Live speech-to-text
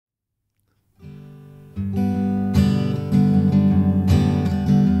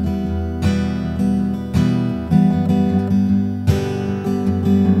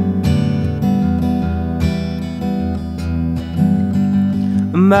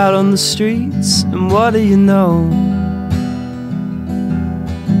I'm out on the streets, and what do you know?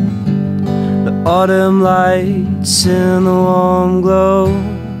 The autumn lights in the warm glows.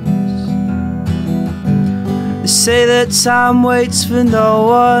 They say that time waits for no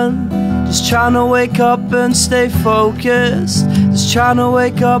one, just trying to wake up and stay focused, just trying to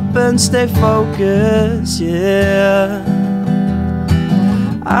wake up and stay focused, yeah.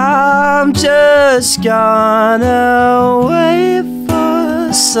 I'm just gonna wait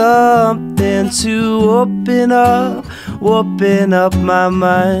for something to open up my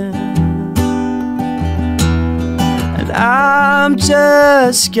mind. And I'm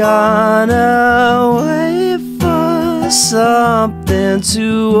just gonna wait for something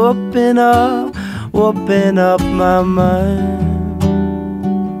to open up my mind.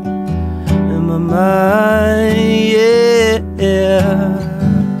 In my mind, yeah.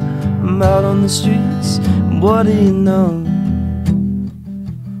 I'm out on the streets, and what do you know?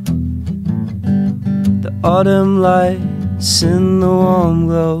 The autumn lights in the warm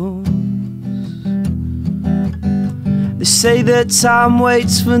glows. They say that time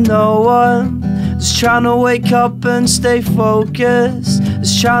waits for no one, just trying to wake up and stay focused,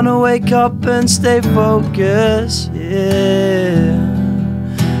 just trying to wake up and stay focused, yeah.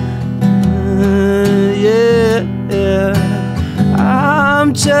 Yeah.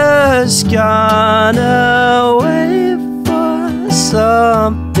 I'm just gonna wait for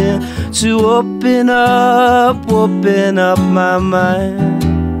something to open up my mind.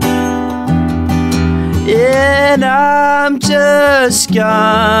 And I'm just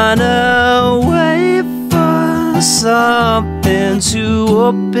gonna wait for something to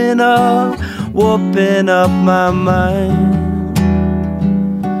open up my mind.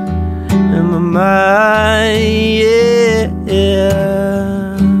 In my mind,